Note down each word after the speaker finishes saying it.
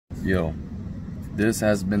Yo, this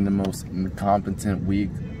has been the most incompetent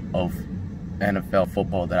week of NFL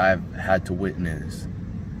football that I've had to witness.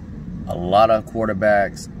 A lot of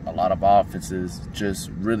quarterbacks, a lot of offenses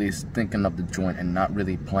just really stinking up the joint and not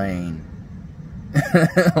really playing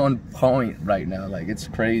on point right now. Like, it's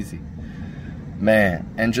crazy,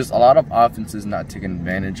 man. And just a lot of offenses not taking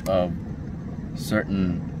advantage of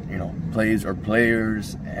certain, plays or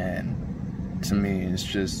players. And to me,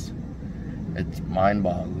 it's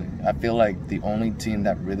mind-boggling. I feel like the only team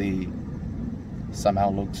that really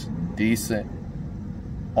somehow looks decent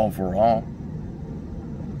overall,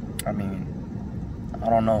 I mean, I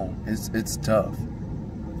don't know. It's tough.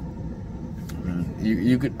 I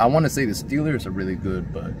mean, I want to say the Steelers are really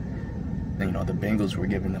good, but the Bengals were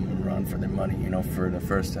giving them a run for their money, for the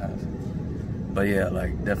first half. But yeah,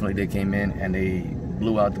 like, definitely they came in and they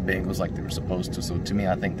blew out the Bengals like they were supposed to. So to me,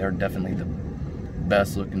 I think they're definitely the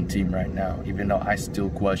best looking team right now, even though I still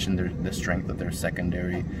question the strength of their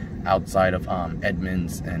secondary outside of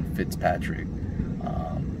Edmonds and Fitzpatrick.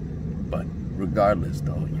 But regardless,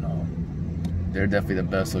 though, they're definitely the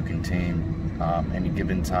best looking team. Any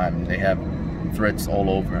given time, they have threats all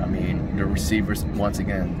over. I mean, the receivers, once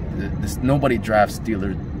again, nobody drafts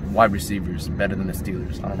Steelers wide receivers better than the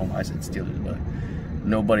Steelers. I don't know why I said Steelers, but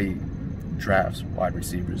nobody drafts wide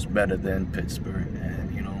receivers better than Pittsburgh. And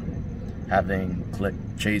having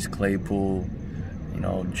Chase Claypool,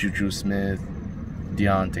 Juju Smith,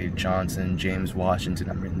 Deontay Johnson, James Washington.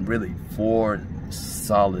 I mean, really 4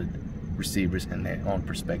 solid receivers in their own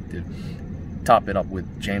perspective. Top it up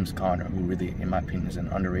with James Conner, who really, in my opinion, is an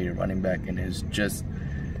underrated running back and is just,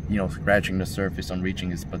 scratching the surface on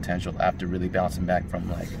reaching his potential after really bouncing back from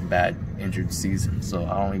like a bad injured season. So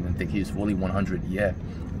I don't even think he's fully 100 yet,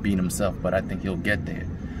 being himself, but I think he'll get there.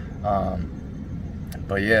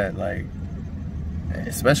 But yeah, like,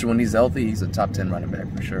 especially when he's healthy, he's a top 10 running back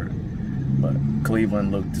for sure. But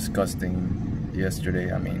Cleveland looked disgusting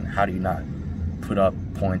yesterday. I mean, how do you not put up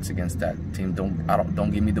points against that team?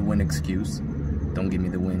 Don't give me the win excuse. Don't give me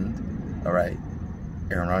the win. All right.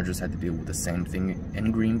 Aaron Rodgers had to deal with the same thing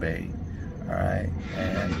in Green Bay. All right.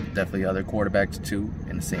 And definitely other quarterbacks too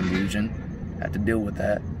in the same region had to deal with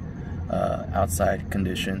that outside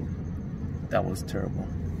condition. That was terrible.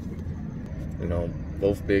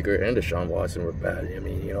 Both Baker and Deshaun Watson were bad. I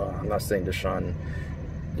mean, I'm not saying Deshaun,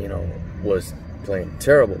 was playing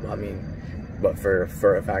terrible. I mean, but for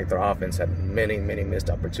a fact, their offense had many missed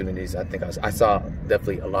opportunities. I think I saw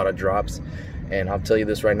definitely a lot of drops. And I'll tell you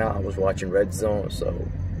this right now, I was watching Red Zone, so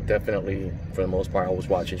definitely for the most part, I was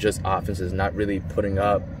watching just offenses not really putting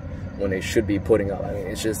up when they should be putting up. I mean,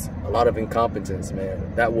 it's just a lot of incompetence,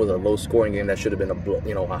 man. That was a low-scoring game. That should have been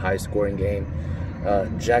a high-scoring game.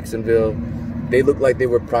 Jacksonville, they looked like they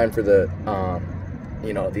were primed for the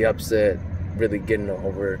the upset, really getting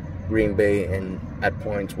over Green Bay, and at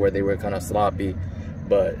points where they were kind of sloppy,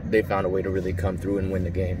 but they found a way to really come through and win the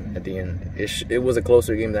game at the end. It was a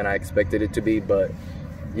closer game than I expected it to be, but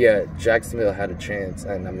yeah, Jacksonville had a chance,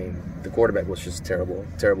 and I mean, the quarterback was just terrible.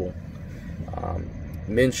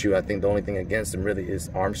 Minshew, I think the only thing against him really is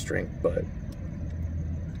arm strength, but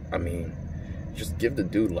I mean, just give the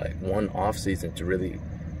dude like one off season to really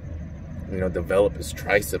develop his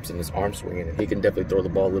triceps and his arm swinging, and he can definitely throw the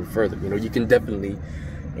ball a little further. You can definitely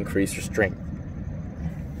increase your strength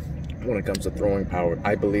when it comes to throwing power.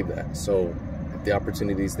 I believe that. So if the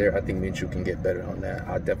opportunity is there, I think Minshew can get better on that.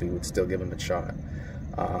 I definitely would still give him a shot.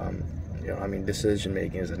 I mean, decision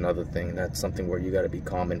making is another thing. That's something where you got to be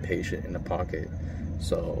calm and patient in the pocket.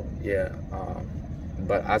 So yeah,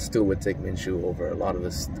 but I still would take Minshew over a lot of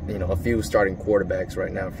this, a few starting quarterbacks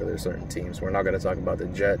right now for their certain teams. We're not going to talk about the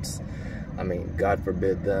Jets. I mean, God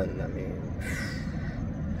forbid then. I mean,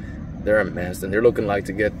 they're a mess, and they're looking like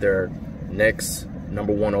to get their next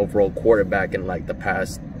 #1 overall quarterback in like the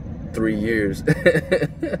past 3 years.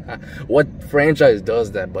 What franchise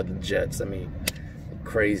does that but the Jets? I mean,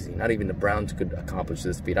 crazy. Not even the Browns could accomplish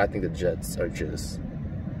this feat. I think the Jets are just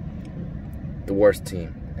the worst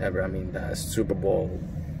team ever. I mean, that Super Bowl,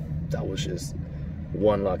 that was just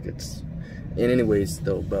one luck. It's anyways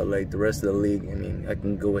though, but like the rest of the league, I mean, I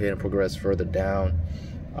can go ahead and progress further down.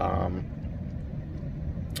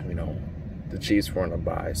 The Chiefs were on a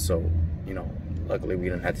bye, so luckily we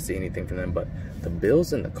didn't have to see anything from them. But the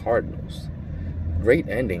Bills and the Cardinals, great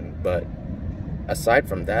ending, but aside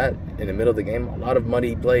from that, in the middle of the game, a lot of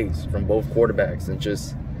muddy plays from both quarterbacks, and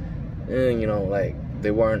just like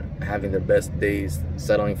they weren't having their best days,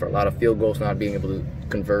 settling for a lot of field goals, not being able to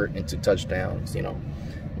convert into touchdowns,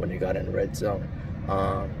 when they got in the red zone.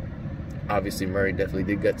 Obviously, Murray definitely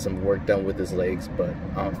did get some work done with his legs, but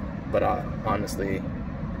honestly,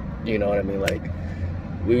 you know what I mean? Like,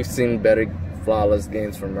 we've seen better flawless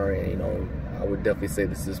games from Murray. And, you know, I would definitely say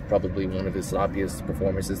this is probably one of his sloppiest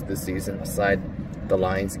performances this season, aside the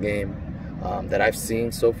Lions game that I've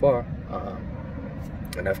seen so far.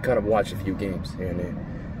 And I've kind of watched a few games here and there,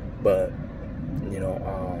 but you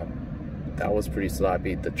know, that was pretty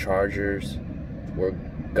sloppy. The Chargers were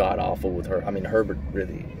god awful with her. I mean, Herbert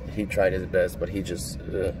really, he tried his best, but he just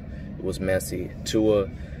it was messy. Tua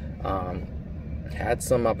had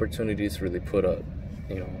some opportunities to really put up.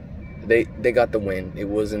 You know, they got the win. It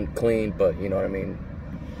wasn't clean, but you know what I mean.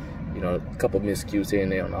 You know, a couple miscues here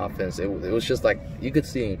and there on offense. It was just like you could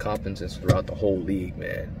see incompetence throughout the whole league,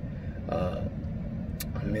 man.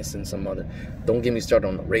 I'm missing some other. Don't get me started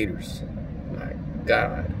on the Raiders. My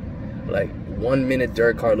God. Like, 1 minute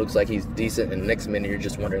Derek Carr looks like he's decent, and the next minute you're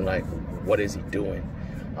just wondering, like, what is he doing?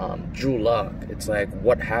 Drew Lock, it's like,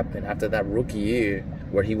 what happened after that rookie year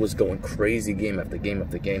where he was going crazy game after game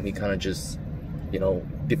after game? He kind of just, you know,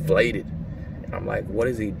 deflated. And I'm like, what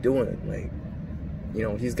is he doing? Like, you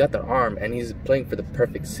know, he's got the arm, and he's playing for the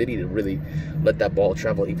perfect city to really let that ball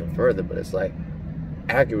travel even further. But it's like,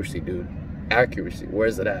 accuracy, dude. Accuracy. Where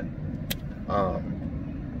is it at?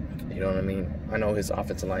 You know what I mean? I know his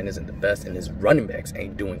offensive line isn't the best, and his running backs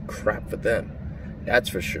ain't doing crap for them. That's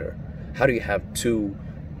for sure. How do you have two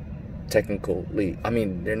technical lead? I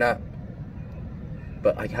mean, they're not.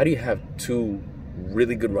 But like, how do you have two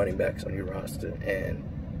really good running backs on your roster, and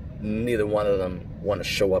neither one of them want to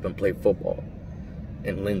show up and play football?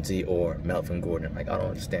 And Lindsey or Melvin Gordon. Like, I don't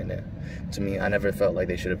understand that. To me, I never felt like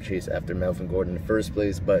they should have chased after Melvin Gordon in the first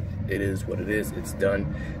place, but it is what it is. It's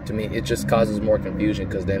done. To me, it just causes more confusion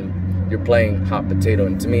because then you're playing hot potato.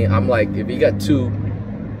 And to me, I'm like, if you got two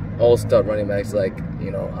all-star running backs, like, you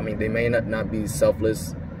know, I mean, they may not be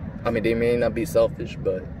selfless. I mean, they may not be selfish,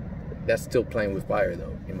 but that's still playing with fire,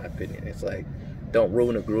 though, in my opinion. It's like, don't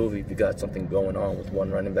ruin a groove if you got something going on with one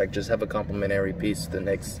running back. Just have a complementary piece the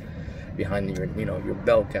next behind your, you know, your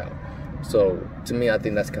bell cow. So to me, I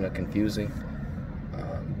think that's kind of confusing.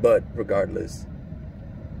 But regardless,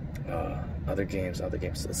 other games, the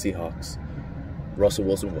Seahawks. Russell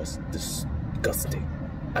Wilson was disgusting.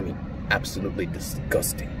 I mean, absolutely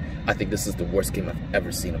disgusting. I think this is the worst game I've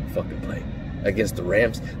ever seen him fucking play. Against the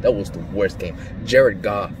Rams, that was the worst game. Jared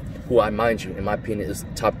Goff, who I mind you, in my opinion, is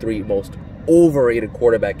top 3 most overrated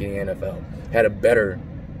quarterback in the NFL, had a better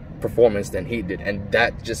performance than he did, and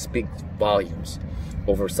that just speaks volumes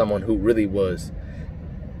over someone who really was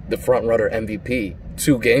the front runner MVP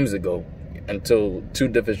 2 games ago, until 2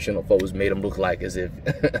 divisional foes made him look like as if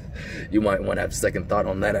you might want to have second thought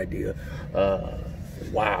on that idea.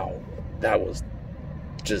 Wow, that was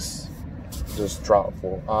just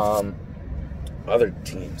thoughtful. Other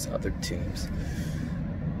teams.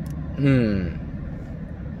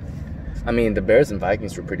 I mean, the Bears and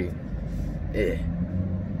Vikings were pretty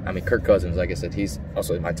I mean, Kirk Cousins, like I said, he's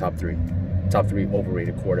also in my top 3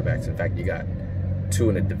 overrated quarterbacks. In fact, you got 2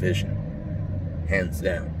 in the division, hands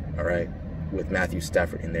down, all right, with Matthew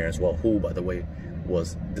Stafford in there as well, who, by the way,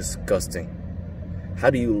 was disgusting. How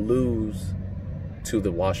do you lose to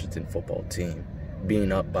the Washington football team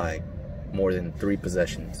being up by more than 3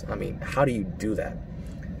 possessions? I mean, how do you do that?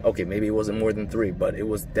 Okay, maybe it wasn't more than 3, but it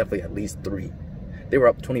was definitely at least 3. They were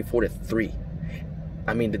up 24-3.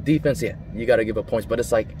 I mean, the defense, yeah, you got to give up points. But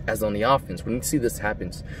it's like, as on the offense, when you see this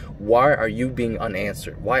happens, why are you being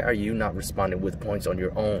unanswered? Why are you not responding with points on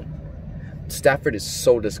your own? Stafford is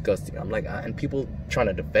so disgusting. I'm like, and people trying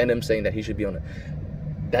to defend him, saying that he should be on it.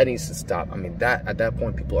 That needs to stop. I mean, that at that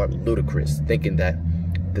point, people are ludicrous, thinking that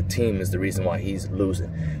the team is the reason why he's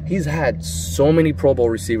losing. He's had so many Pro Bowl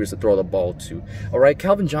receivers to throw the ball to. All right,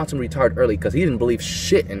 Calvin Johnson retired early because he didn't believe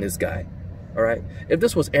shit in this guy. All right, if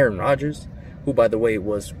this was Aaron Rodgers, who, by the way,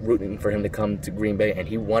 was rooting for him to come to Green Bay, and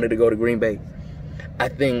he wanted to go to Green Bay, I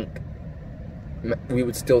think we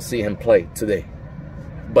would still see him play today.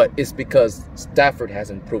 But it's because Stafford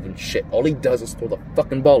hasn't proven shit. All he does is throw the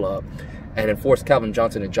fucking ball up and then force Calvin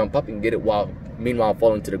Johnson to jump up and get it while, meanwhile,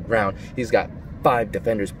 falling to the ground. He's got 5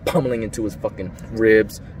 defenders pummeling into his fucking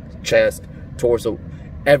ribs, chest, torso,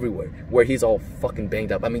 everywhere, where he's all fucking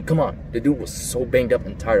banged up. I mean, come on. The dude was so banged up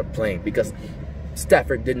and tired of playing because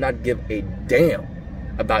Stafford did not give a damn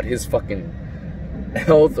about his fucking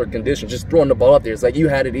health or condition. Just throwing the ball up there. It's like, you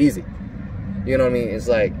had it easy. You know what I mean? It's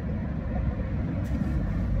like,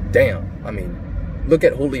 damn. I mean, look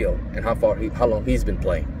at Julio and how long he's been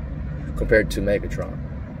playing compared to Megatron.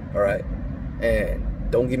 All right?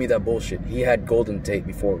 And don't give me that bullshit. He had Golden Tate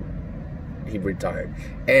before he retired.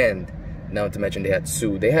 And not to mention they had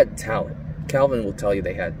Sue. They had talent. Calvin will tell you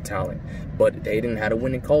they had talent. But they didn't have a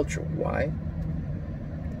winning culture. Why?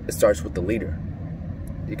 It starts with the leader.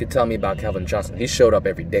 You could tell me about Calvin Johnson. He showed up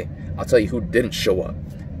every day. I'll tell you who didn't show up.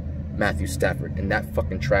 Matthew Stafford. And that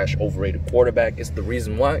fucking trash, overrated quarterback is the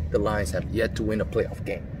reason why the Lions have yet to win a playoff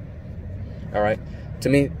game. All right? To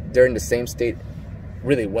me, they're in the same state,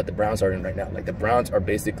 really, what the Browns are in right now. Like, the Browns are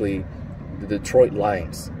basically the Detroit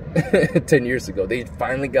Lions 10 years ago. They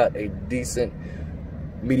finally got a decent,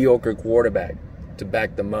 mediocre quarterback to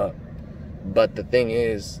back them up. But the thing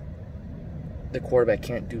is, the quarterback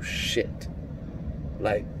can't do shit.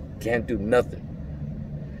 Like, can't do nothing.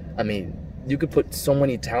 I mean, you could put so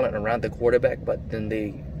many talent around the quarterback, but then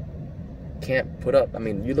they can't put up. I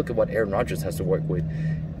mean, you look at what Aaron Rodgers has to work with.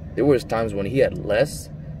 There was times when he had less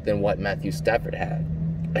than what Matthew Stafford had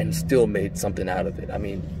and still made something out of it. I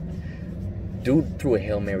mean, dude threw a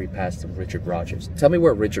Hail Mary pass to Richard Rodgers. Tell me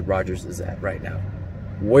where Richard Rodgers is at right now.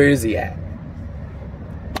 Where is he at?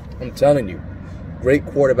 I'm telling you, great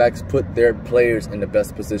quarterbacks put their players in the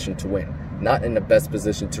best position to win. Not in the best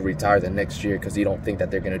position to retire the next year because you don't think that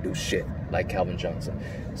they're going to do shit like Calvin Johnson.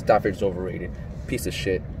 Stafford's overrated. Piece of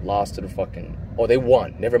shit. Lost to the fucking... Oh, they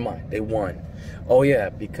won. Never mind. They won. Oh, yeah,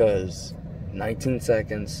 because 19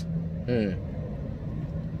 seconds.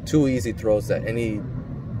 2 easy throws that any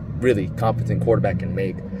really competent quarterback can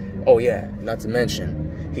make. Oh, yeah, not to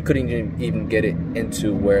mention, he couldn't even get it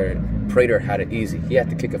into where Prater had it easy. He had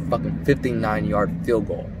to kick a fucking 59-yard field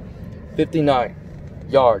goal. 59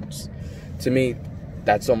 yards. To me,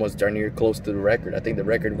 that's almost darn near close to the record. I think the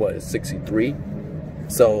record was 63.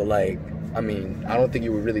 So, like, I mean, I don't think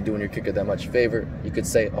you were really doing your kicker that much favor. You could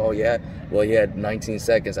say, oh, yeah, well, he had 19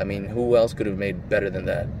 seconds. I mean, who else could have made better than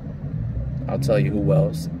that? I'll tell you who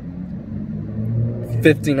else.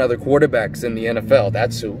 15 other quarterbacks in the NFL.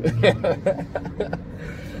 That's who.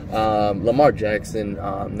 Lamar Jackson,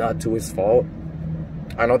 not to his fault.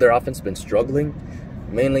 I know their offense has been struggling.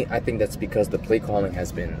 Mainly, I think that's because the play calling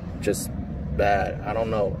has been just bad. I don't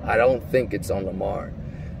know. I don't think it's on Lamar.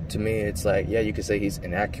 To me, it's like, yeah, you could say he's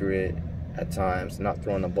inaccurate at times, not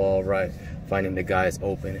throwing the ball right, finding the guys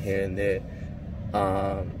open here and there.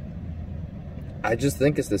 I just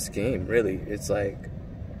think it's the scheme, really. It's like,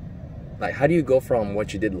 how do you go from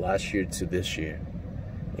what you did last year to this year?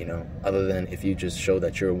 You know, other than if you just show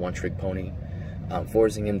that you're a one-trick pony,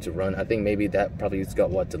 forcing him to run. I think maybe that probably got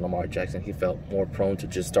what to Lamar Jackson. He felt more prone to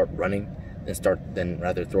just start running than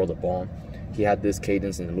rather throw the ball. He had this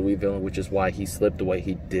cadence in Louisville, which is why he slipped the way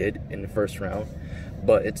he did in the first round.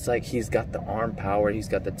 But it's like he's got the arm power, he's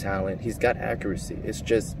got the talent, he's got accuracy. It's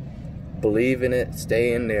just believe in it,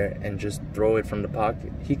 stay in there, and just throw it from the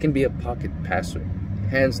pocket. He can be a pocket passer,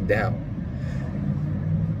 hands down.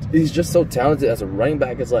 He's just so talented as a running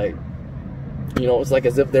back. It's like, you know, it's like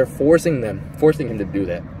as if they're forcing him to do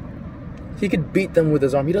that. He could beat them with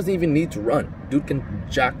his arm. He doesn't even need to run. Dude can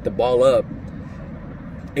jack the ball up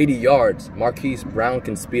 80 yards. Marquise Brown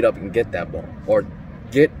can speed up and get that ball. Or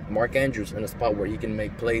get Mark Andrews in a spot where he can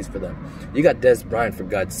make plays for them. You got Des Bryant, for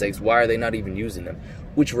God's sakes. Why are they not even using him?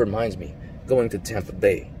 Which reminds me, going to Tampa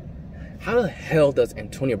Bay. How the hell does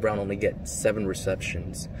Antonio Brown only get 7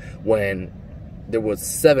 receptions when there was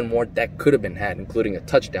 7 more that could have been had, including a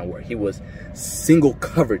touchdown where he was single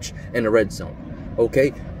coverage in the red zone?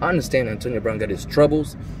 Okay, I understand Antonio Brown got his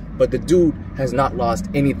troubles, but the dude has not lost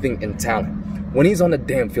anything in talent. When he's on the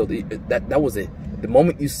damn field, that was it. The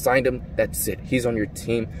moment you signed him, that's it. He's on your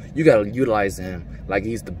team. You got to utilize him like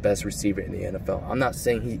he's the best receiver in the NFL. I'm not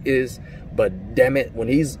saying he is, but damn it, when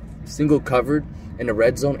he's single covered in the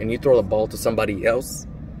red zone and you throw the ball to somebody else,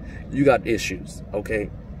 you got issues, okay?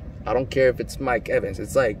 I don't care if it's Mike Evans.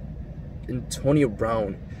 It's like Antonio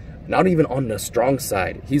Brown, not even on the strong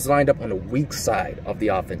side. He's lined up on the weak side of the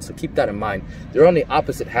offense. So keep that in mind. They're on the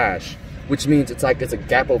opposite hash, which means it's like it's a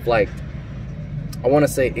gap of like, I want to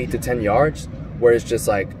say 8 to 10 yards, where it's just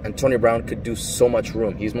like Antonio Brown could do so much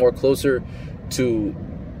room. He's more closer to, you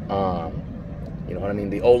know what I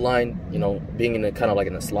mean, the O-line, you know, being in a kind of like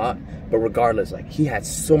in a slot. But regardless, like he had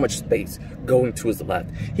so much space going to his left.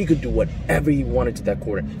 He could do whatever he wanted to that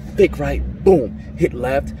corner. Pick right, boom, hit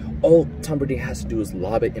left. All Tom Brady has to do is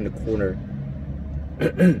lob it in the corner,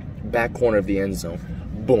 back corner of the end zone.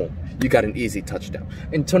 Boom, you got an easy touchdown.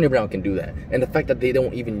 Antonio Brown can do that. And the fact that they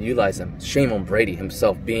don't even utilize him, shame on Brady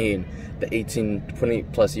himself, being the 18, 20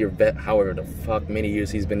 plus year vet, however the fuck many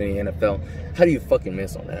years he's been in the NFL. How do you fucking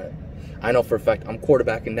miss on that? I know for a fact I'm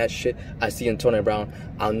quarterbacking that shit. I see Antonio Brown,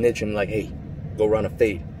 I'll niche him like, hey, go run a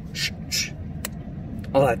fade.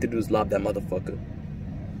 All I have to do is lob that motherfucker.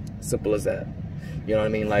 Simple as that. You know what I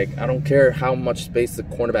mean? Like, I don't care how much space the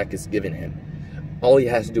cornerback is giving him. All he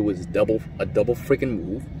has to do is a double freaking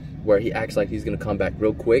move where he acts like he's gonna come back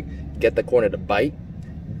real quick, get the corner to bite,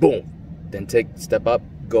 boom, then step up,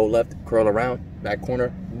 go left, curl around, back corner,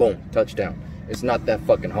 boom, touchdown. It's not that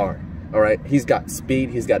fucking hard, all right? He's got speed,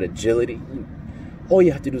 he's got agility. All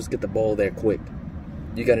you have to do is get the ball there quick.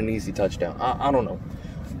 You got an easy touchdown. I don't know.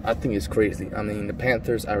 I think it's crazy. I mean, the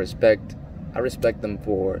Panthers, I respect them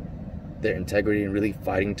for their integrity and really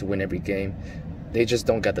fighting to win every game. They just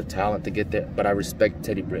don't got the talent to get there. But I respect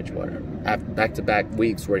Teddy Bridgewater. After back-to-back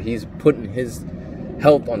weeks where he's putting his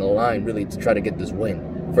health on the line really to try to get this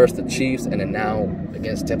win. First the Chiefs, and then now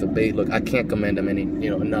against Tampa Bay. Look, I can't commend them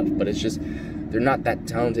enough, but it's just they're not that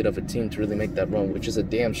talented of a team to really make that run, which is a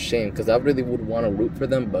damn shame because I really would want to root for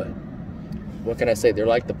them. But what can I say? They're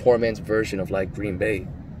like the poor man's version of like Green Bay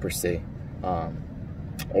per se, or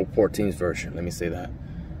poor team's version. Let me say that.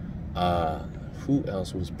 Who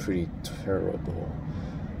else was pretty terrible?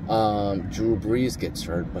 Drew Brees gets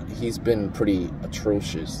hurt, but he's been pretty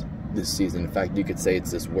atrocious this season. In fact, you could say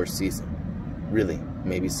it's his worst season, really,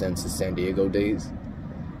 maybe since the San Diego days.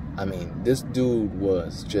 I mean, this dude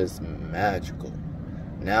was just magical.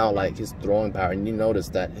 Now, like, his throwing power, and you notice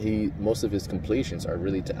that most of his completions are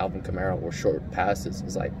really to Alvin Kamara or short passes.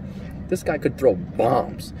 It's like, this guy could throw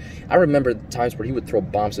bombs. I remember the times where he would throw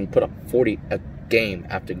bombs and put up 40 a game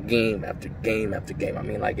after game after game after game. I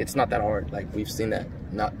mean, like, it's not that hard. Like, we've seen that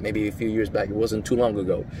not maybe a few years back. It wasn't too long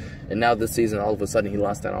ago. And now this season, all of a sudden, he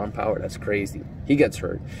lost that arm power. That's crazy. He gets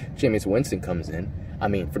hurt. Jameis Winston comes in. I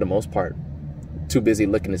mean, for the most part, too busy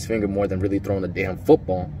licking his finger more than really throwing the damn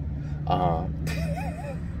football. How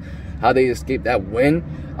they escaped that win,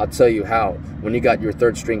 I'll tell you how. When you got your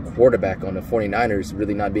third-string quarterback on the 49ers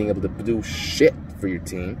really not being able to do shit for your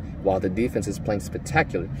team while the defense is playing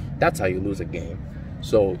spectacular, that's how you lose a game.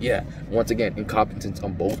 So, yeah, once again, incompetence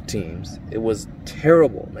on both teams. It was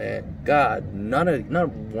terrible, man. God, not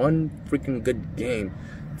one freaking good game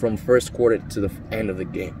from first quarter to the end of the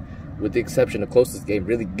game. With the exception, the closest game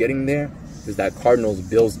really getting there is that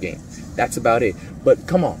Cardinals-Bills game. That's about it. But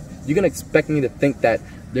come on, you're going to expect me to think that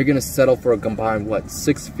they're going to settle for a combined,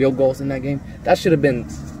 6 field goals in that game? That should have been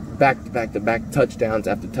back-to-back touchdowns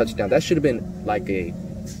after touchdown. That should have been like a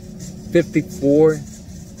 54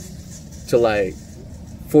 to like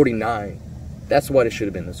 49. That's what it should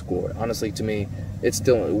have been, the score. Honestly, to me, it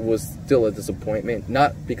was still a disappointment.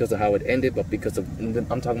 Not because of how it ended, but because of,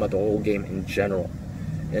 I'm talking about the whole game in general.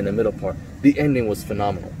 In the middle part, the ending was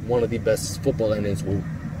phenomenal. One of the best football endings we'll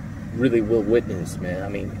witness, man. I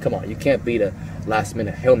mean, come on, you can't beat a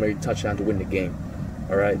last-minute Hail Mary touchdown to win the game.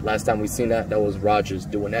 All right, last time we seen that was Rodgers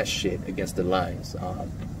doing that shit against the Lions.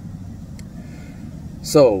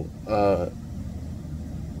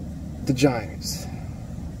 The Giants.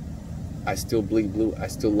 I still bleed blue. I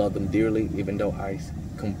still love them dearly, even though I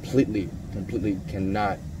completely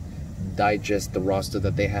cannot digest the roster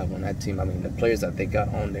that they have on that team. I mean, the players that they got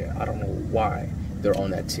on there, I don't know why they're on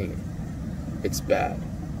that team. It's bad.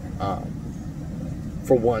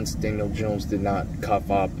 For once, Daniel Jones did not cough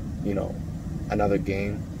up, another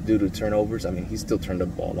game due to turnovers. I mean, he still turned the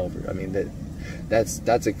ball over. I mean,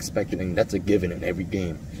 that's expected and that's a given in every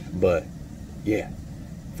game. But yeah,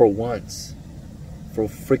 for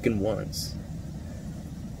freaking once,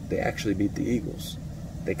 they actually beat the Eagles.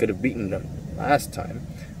 They could have beaten them last time.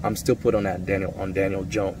 I'm still put on that Daniel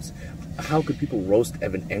Jones. How could people roast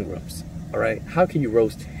Evan Ingrams? All right, how can you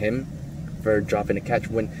roast him for dropping a catch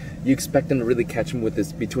when you expect him to really catch him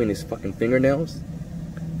with between his fucking fingernails?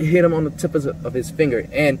 He hit him on the tip of his finger,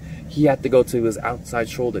 and he had to go to his outside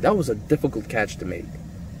shoulder. That was a difficult catch to make.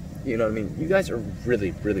 You know what I mean? You guys are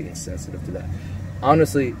really insensitive to that.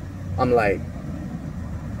 Honestly, I'm like,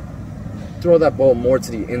 throw that ball more to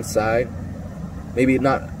the inside. Maybe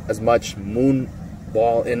not as much moon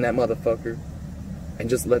ball in that motherfucker, and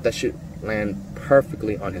just let that shit land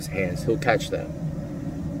perfectly on his hands. He'll catch that.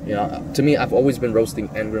 To me, I've always been roasting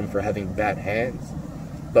Ingram for having bad hands,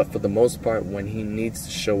 but for the most part, when he needs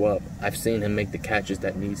to show up, I've seen him make the catches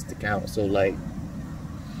that needs to count. So, like,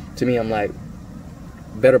 to me, I'm like,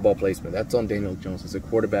 better ball placement. That's on Daniel Jones as a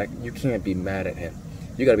quarterback. You can't be mad at him.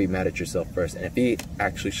 You got to be mad at yourself first. And if he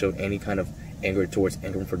actually showed any kind of anger towards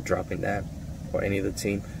Ingram for dropping that, or any of the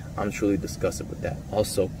team, I'm truly disgusted with that.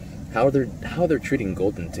 Also, how they're treating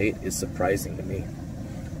Golden Tate is surprising to me.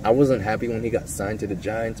 I wasn't happy when he got signed to the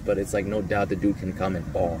Giants, but it's like no doubt the dude can come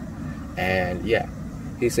and ball. And yeah,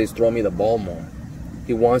 he says throw me the ball more.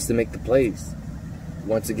 He wants to make the plays.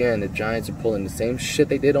 Once again, the Giants are pulling the same shit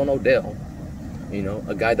they did on Odell.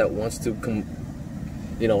 A guy that wants to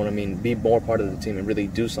be more part of the team and really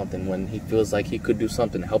do something when he feels like he could do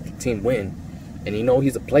something to help the team win. And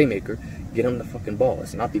he's a playmaker. Get him the fucking ball.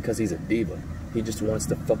 It's not because he's a diva. He just wants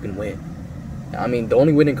to fucking win. I mean, the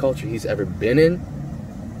only winning culture he's ever been in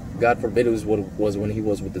God forbid it was when he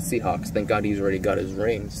was with the Seahawks. Thank God he's already got his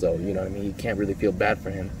ring. So, you know what I mean? You can't really feel bad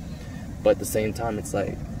for him. But at the same time, it's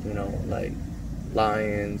like, you know, like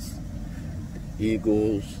Lions,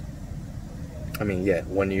 Eagles. I mean, yeah,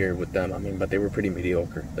 1 year with them. I mean, but they were pretty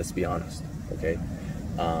mediocre. Let's be honest. Okay.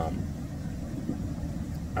 I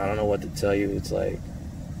don't know what to tell you. It's like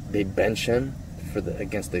they bench him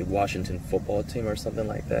against the Washington football team or something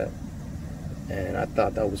like that. And I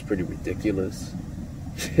thought that was pretty ridiculous.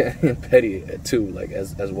 And petty too, like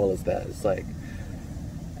as well as that. It's like,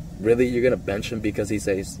 really, you're gonna bench him because he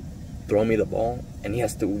says, throw me the ball, and he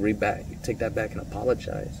has to take that back and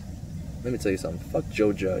apologize. Let me tell you something. Fuck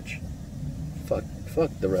Joe Judge. Fuck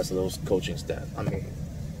the rest of those coaching staff. I mean,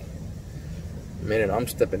 the minute I'm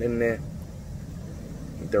stepping in there,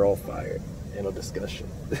 they're all fired. Ain't no discussion.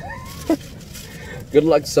 Good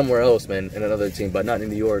luck somewhere else, man, in another team, but not in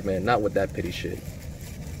New York, man. Not with that pity shit.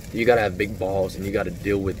 You gotta have big balls, and you gotta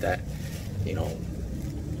deal with that, you know,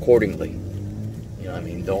 accordingly. You know what I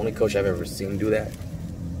mean? The only coach I've ever seen do that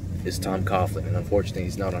is Tom Coughlin, and unfortunately,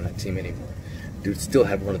 he's not on that team anymore. Dude still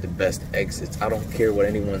had one of the best exits. I don't care what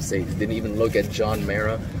anyone says. Didn't even look at John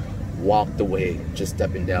Mara. Walked away, just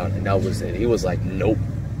stepping down, and that was it. He was like, nope.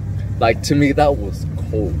 Like, to me, that was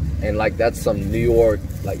cold. And like, that's some New York,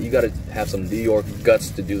 like, you gotta have some New York guts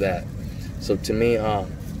to do that. So to me, I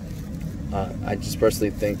just personally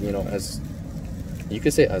think, you know, as you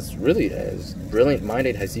could say, as brilliant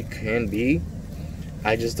minded as he can be,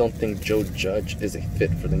 I just don't think Joe Judge is a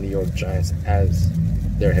fit for the New York Giants as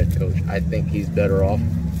their head coach. I think he's better off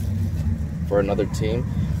for another team,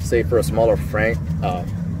 say for a smaller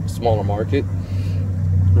smaller market.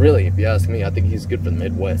 Really, if you ask me, I think he's good for the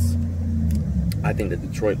Midwest. I think the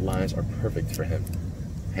Detroit Lions are perfect for him,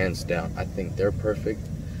 hands down. I think they're perfect.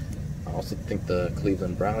 I also think the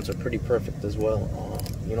Cleveland Browns are pretty perfect as well.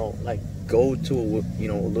 You know, like, go to a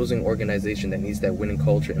losing organization that needs that winning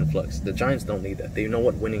culture influx. The Giants don't need that. They know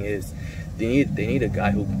what winning is. They need a guy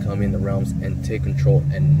who can come in the realms and take control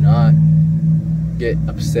and not get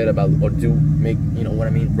upset about or make, you know what I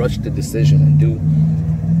mean, rush the decision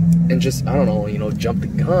and just, I don't know, you know, jump the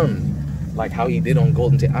gun like how he did on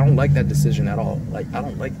Golden Tate. I don't like that decision at all. Like, I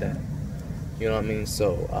don't like that. You know what I mean?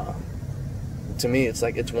 So to me, it's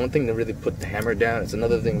like, it's one thing to really put the hammer down. It's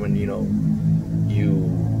another thing when, you know, you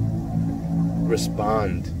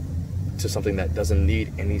respond to something that doesn't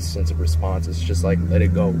need any sense of response. It's just like, let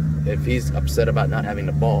it go. If he's upset about not having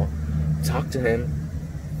the ball, talk to him,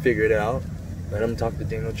 figure it out. Let him talk to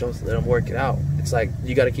Daniel Jones, let him work it out. It's like,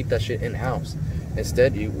 you got to keep that shit in-house.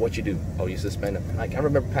 Instead, what you do? Oh, you suspend him. Like, I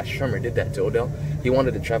remember Pat Shurmur did that to Odell. He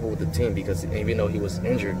wanted to travel with the team because even though he was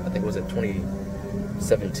injured, I think it was at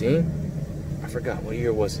 2017. I forgot, what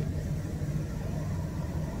year was it?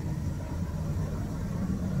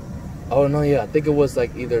 Oh, no, yeah, I think it was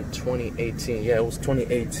like either 2018. Yeah, it was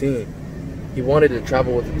 2018. He wanted to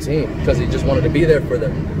travel with the team because he just wanted to be there for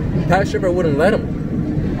them. Pat Shurmur wouldn't let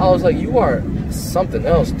him. I was like, you are something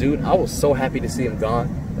else, dude. I was so happy to see him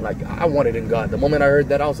gone. Like, I wanted him gone. The moment I heard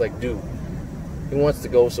that, I was like, dude, he wants to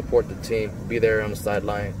go support the team, be there on the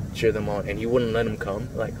sideline, cheer them on, and you wouldn't let him come?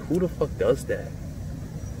 Like, who the fuck does that?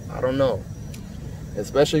 I don't know.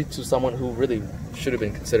 Especially to someone who really should have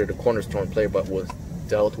been considered a cornerstone player, but was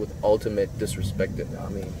dealt with ultimate disrespect. I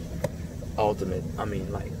mean,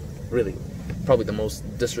 like, really, probably the most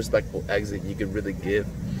disrespectful exit you could really give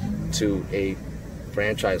to a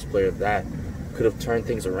franchise player that could have turned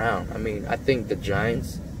things around. I mean, I think the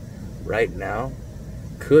Giants right now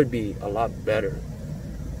could be a lot better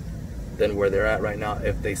than where they're at right now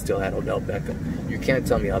if they still had Odell Beckham. You can't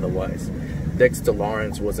tell me otherwise. Dexter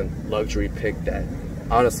Lawrence was a luxury pick that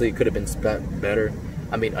honestly could have been spent better.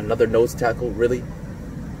 I mean, another nose tackle, really?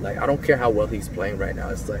 Like, I don't care how well he's playing right now.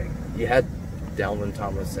 It's like, you had Dalvin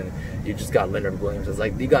Tomlinson, you just got Leonard Williams. It's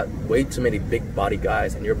like, you got way too many big body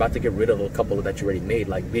guys, and you're about to get rid of a couple that you already made,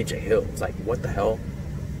 like BJ Hill. It's like, what the hell?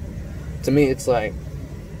 To me, it's like,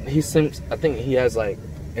 I think he has like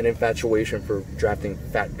an infatuation for drafting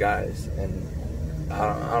fat guys, and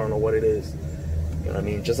I don't know what it is. You know what I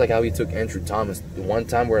mean? Just like how he took Andrew Thomas. The one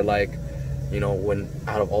time where, like, you know, when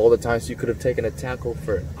out of all the times you could have taken a tackle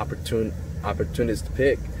for opportunist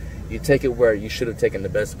pick, you take it where you should have taken the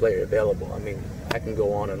best player available. I mean, I can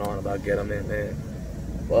go on and on about get him in, man.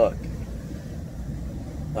 Fuck.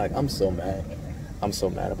 Like, I'm so mad. I'm so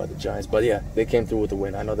mad about the Giants. But yeah, they came through with the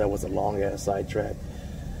win. I know that was a long ass sidetrack.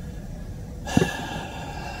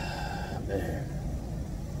 Man.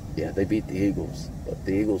 Yeah, they beat the Eagles. But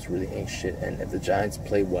the Eagles really ain't shit. And if the Giants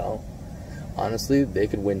play well, honestly, they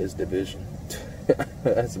could win this division.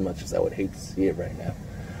 As much as I would hate to see it right now.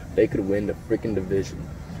 They could win the freaking division.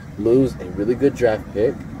 Lose a really good draft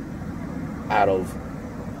pick, out of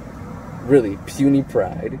really puny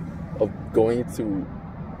pride of going to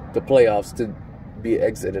the playoffs to be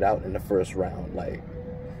exited out in the first round. Like,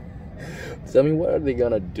 tell me, what are they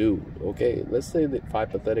gonna do? Okay, let's say that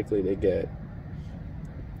hypothetically they get,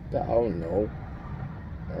 I don't know,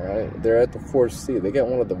 all right, they're at the 4th seed. They get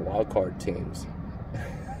one of the wild card teams.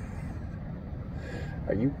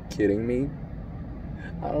 Are you kidding me?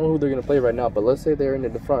 I don't know who they're going to play right now, but let's say they're in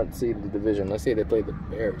the front seed of the division. Let's say they play the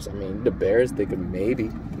Bears. I mean, the Bears, they could maybe,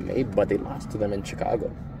 but they lost to them in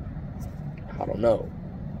Chicago. I don't know.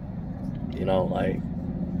 You know, like,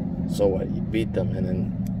 so what? You beat them, and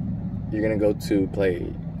then you're going to go to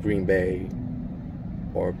play Green Bay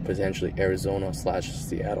or potentially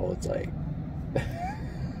Arizona/Seattle. It's like,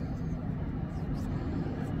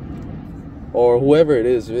 or whoever it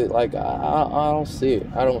is, like, I don't see it.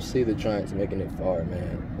 I don't see the Giants making it far,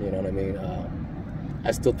 man. You know what I mean?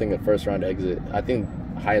 I still think a first round exit. I think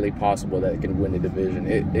highly possible that it can win the division.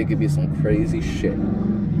 It could be some crazy shit.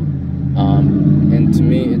 And to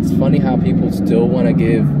me, it's funny how people still want to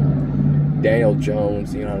give Daniel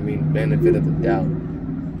Jones, you know what I mean, benefit of the doubt.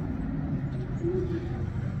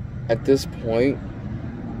 At this point,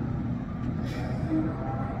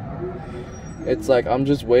 it's like, I'm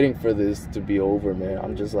just waiting for this to be over, man.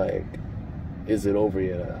 I'm just like, is it over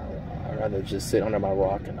yet? I'd rather just sit under my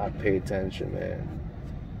rock and not pay attention, man.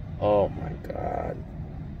 Oh my God.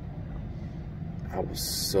 I was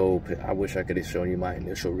so pissed. I wish I could have shown you my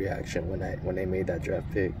initial reaction when they made that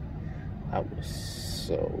draft pick. I was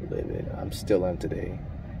so livid. I'm still am today.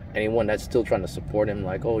 Anyone that's still trying to support him,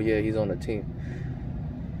 like, oh yeah, he's on the team.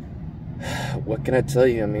 What can I tell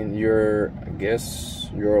you? I mean, I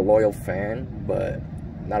guess you're a loyal fan, but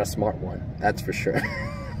not a smart one. That's for sure.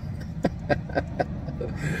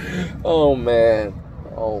 Oh man.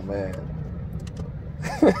 Oh man.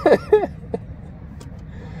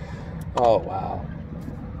 Oh wow.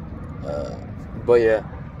 But yeah,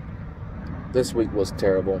 this week was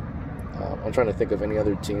terrible. I'm trying to think of any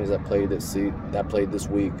other teams that played this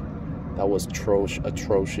week that was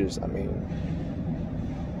atrocious. I mean,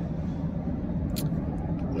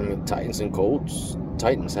 Titans and Colts.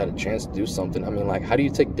 Titans had a chance to do something. I mean, like, how do you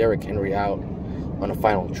take Derrick Henry out on a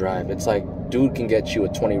final drive? It's like, dude can get you a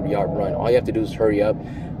 20-yard run. All you have to do is hurry up,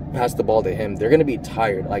 pass the ball to him. They're going to be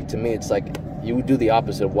tired. Like, to me, it's like you would do the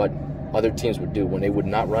opposite of what other teams would do. When they would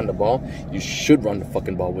not run the ball, you should run the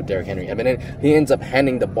fucking ball with Derrick Henry. I mean, he ends up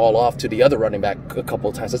handing the ball off to the other running back a couple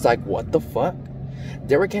of times. It's like, what the fuck?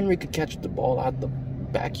 Derrick Henry could catch the ball out the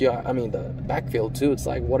the backfield too. It's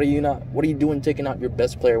like, what are you doing taking out your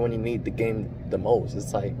best player when you need the game the most?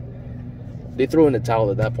 It's like, they threw in the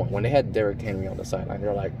towel at that point. When they had Derrick Henry on the sideline,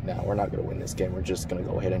 they're like, nah, we're not going to win this game. We're just going to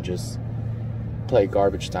go ahead and just play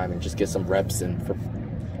garbage time and just get some reps in for,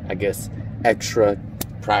 I guess, extra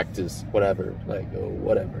practice, whatever. Like,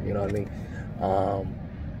 whatever, you know what I mean?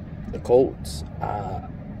 The Colts, I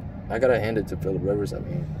got to hand it to Phillip Rivers. I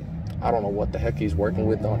mean, I don't know what the heck he's working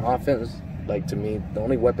with on offense. Like, to me, the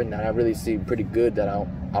only weapon that I really see pretty good that I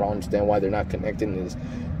don't understand why they're not connecting is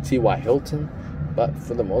T.Y. Hilton. But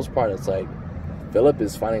for the most part, it's like Phillip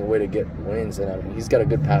is finding a way to get wins. And I mean, he's got a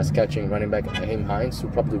good pass-catching running back, Nyheim Hines, who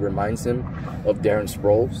probably reminds him of Darren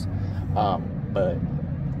Sproles. But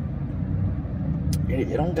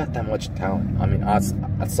you don't got that much talent. I mean,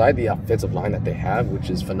 outside the offensive line that they have, which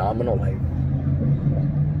is phenomenal, like,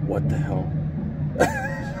 what the hell?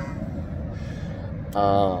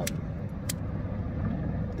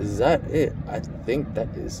 Is that it? I think that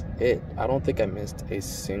is it. I don't think I missed a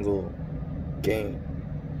single game.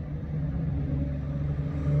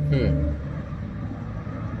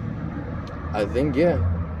 I think, yeah.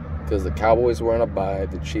 Because the Cowboys were on a bye,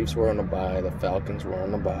 the Chiefs were on a bye, the Falcons were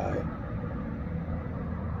on a bye.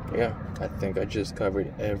 Yeah, I think I just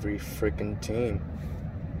covered every freaking team.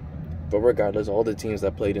 But regardless, all the teams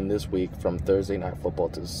that played in this week, from Thursday Night Football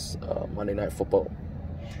to Monday Night Football,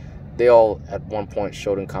 they all at one point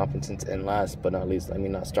showed incompetence. And last but not least, let me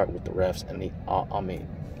not start with the refs. And I mean,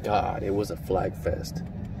 God, it was a flag fest.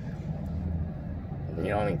 You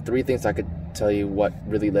know, I mean, 3 things I could tell you what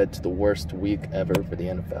really led to the worst week ever for the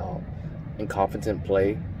NFL. Incompetent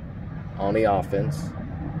play on the offense.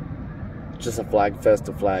 Just a flag fest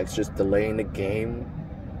of flags, just delaying the game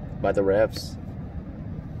by the refs.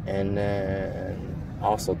 And then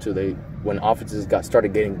also too, when offenses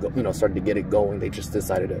started to get it going, they just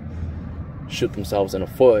decided to shoot themselves in the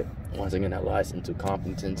foot. Once again, that lies into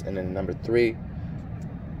competence. And then number 3,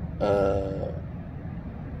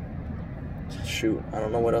 shoot, I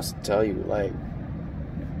don't know what else to tell you. Like,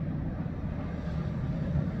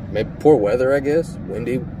 maybe poor weather, I guess.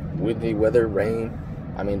 Windy weather, rain.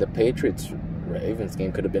 I mean, the Patriots Ravens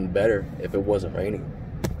game could have been better if it wasn't raining.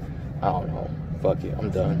 I don't know. Fuck it. I'm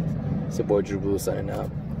done. It's your boy Drew Blue signing out.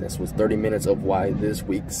 This was 30 minutes of why this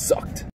week sucked.